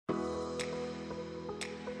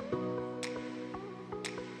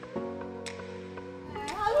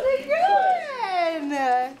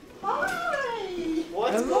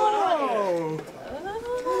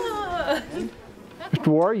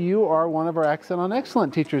Dwar, you are one of our Excellent on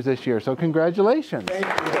Excellent teachers this year, so congratulations. Thank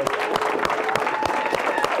you.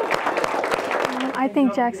 I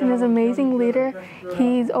think Jackson is an amazing leader.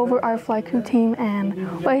 He's over our flight crew team,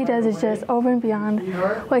 and what he does is just over and beyond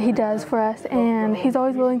what he does for us. And he's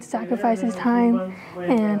always willing to sacrifice his time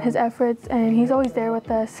and his efforts, and he's always there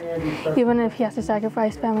with us, even if he has to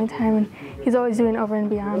sacrifice family time. And he's always doing over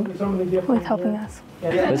and beyond with helping us.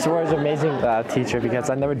 Mr. Dwar is an amazing teacher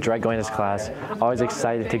because I never dread going to his class. Always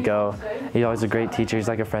excited to go. He's always a great teacher. He's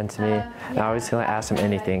like a friend to me. And I always gonna ask him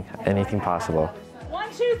anything possible. 1,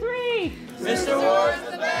 2, 3. Mr. Dwar is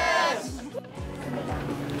the best!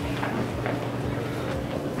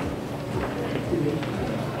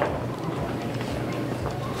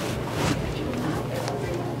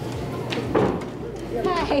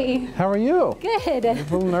 Hi. How are you? Good. A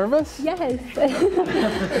little nervous? Yes.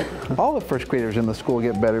 All the first graders in the school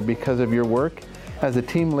get better because of your work as a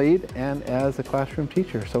team lead and as a classroom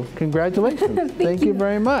teacher. So congratulations. Thank you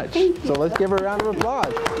very much. So let's give her a round of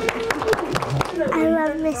applause. I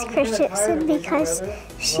love Miss Christensen because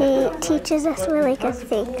she teaches us really good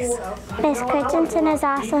things. Miss Christensen is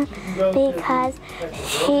awesome because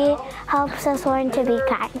she helps us learn to be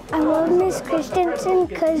kind. I love Miss Christensen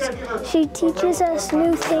because she teaches us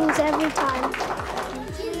new things every time.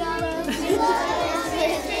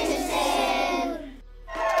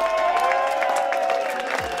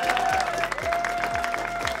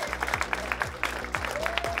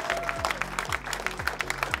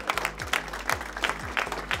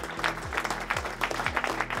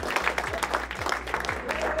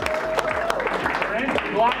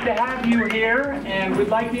 Glad to have you here, and we'd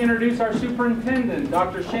like to introduce our superintendent,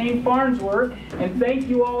 Dr. Shane Farnsworth, and thank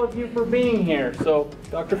you all of you for being here. So,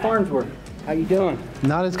 Dr. Farnsworth, how you doing?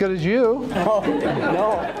 Not as good as you. Oh,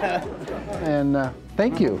 no. And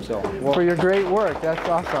thank you for your great work. That's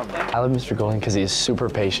awesome. I love Mr. Golding because he's super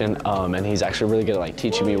patient, and he's actually really good at like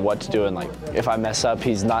teaching me what to do. And like if I mess up,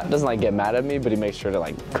 doesn't like get mad at me, but he makes sure to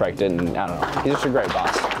like correct it. And I don't know, he's just a great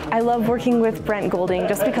boss. I love working with Brent Golding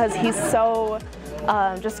just because he's so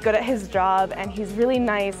just good at his job, and he's really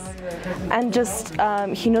nice, and just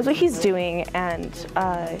he knows what he's doing, and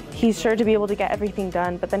he's sure to be able to get everything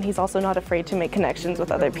done, but then he's also not afraid to make connections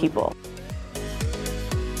with other people.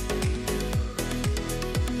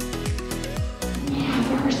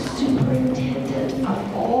 Our superintendent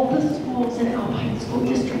of all the schools in Alpine School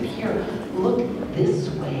District here, look this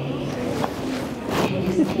way. Can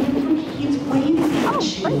you see him? He's waving at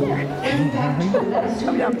you. Right there. And back to that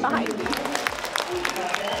superintendent.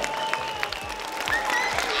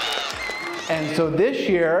 And so this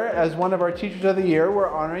year, as one of our Teachers of the Year, we're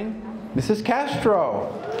honoring Mrs.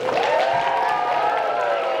 Castro.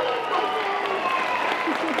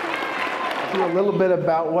 A little bit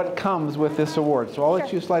about what comes with this award. So I'll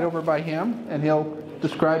let you slide over by him, and he'll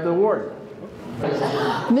describe the award.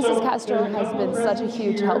 Mrs. Castro has been such a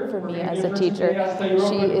huge help for me as a teacher.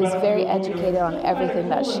 She is very educated on everything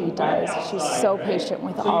that she does. She's so patient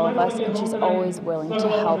with all of us, and she's always willing to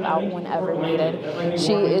help out whenever needed.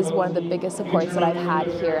 She is one of the biggest supports that I've had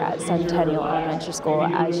here at Centennial Elementary School,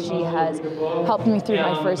 as she has helped me through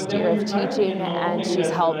my first year of teaching, and she's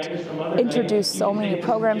helped introduce so many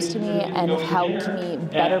programs to me and helped me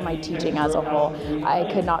better my teaching as a whole.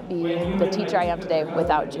 I could not be the teacher I am today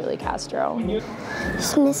without Julie Castro.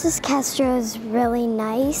 Mrs. Castro is really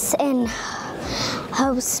nice and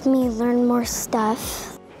helps me learn more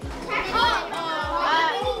stuff.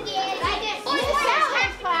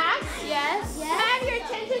 Yes. Can I have your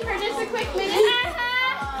attention for just a quick minute?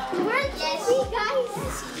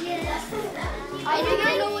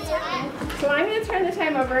 So I'm going to turn the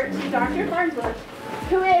time over to Dr. Farnsworth,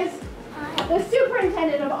 who is the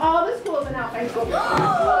superintendent of all the schools in Alpine School.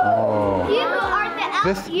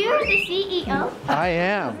 You're the CEO? I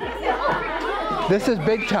am. This is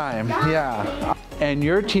big time, yeah. And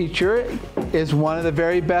your teacher is one of the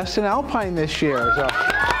very best in Alpine this year. So.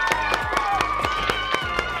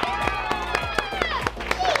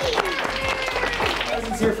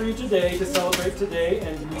 Presents here for you today to celebrate today.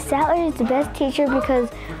 And Sally is the best teacher because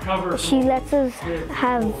she lets us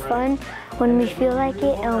have fun when we feel like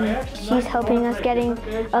it. She's helping us, getting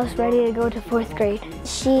us ready to go to 4th grade.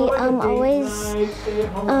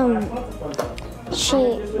 She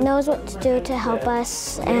knows what to do to help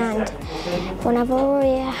us, and whenever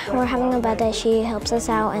we're having a bad day, she helps us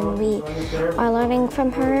out, and we are learning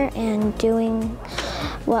from her and doing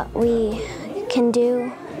what we can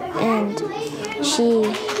do, and she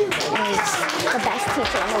is the best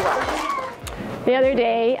teacher in the world. The other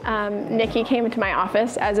day, Nikki came into my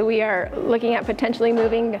office as we are looking at potentially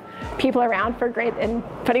moving people around for grade and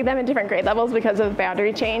putting them in different grade levels because of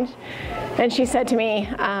boundary change. And she said to me,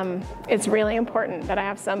 it's really important that I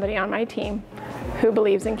have somebody on my team who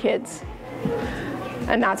believes in kids.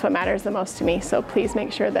 And that's what matters the most to me. So please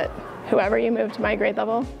make sure that whoever you move to my grade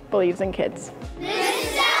level believes in kids.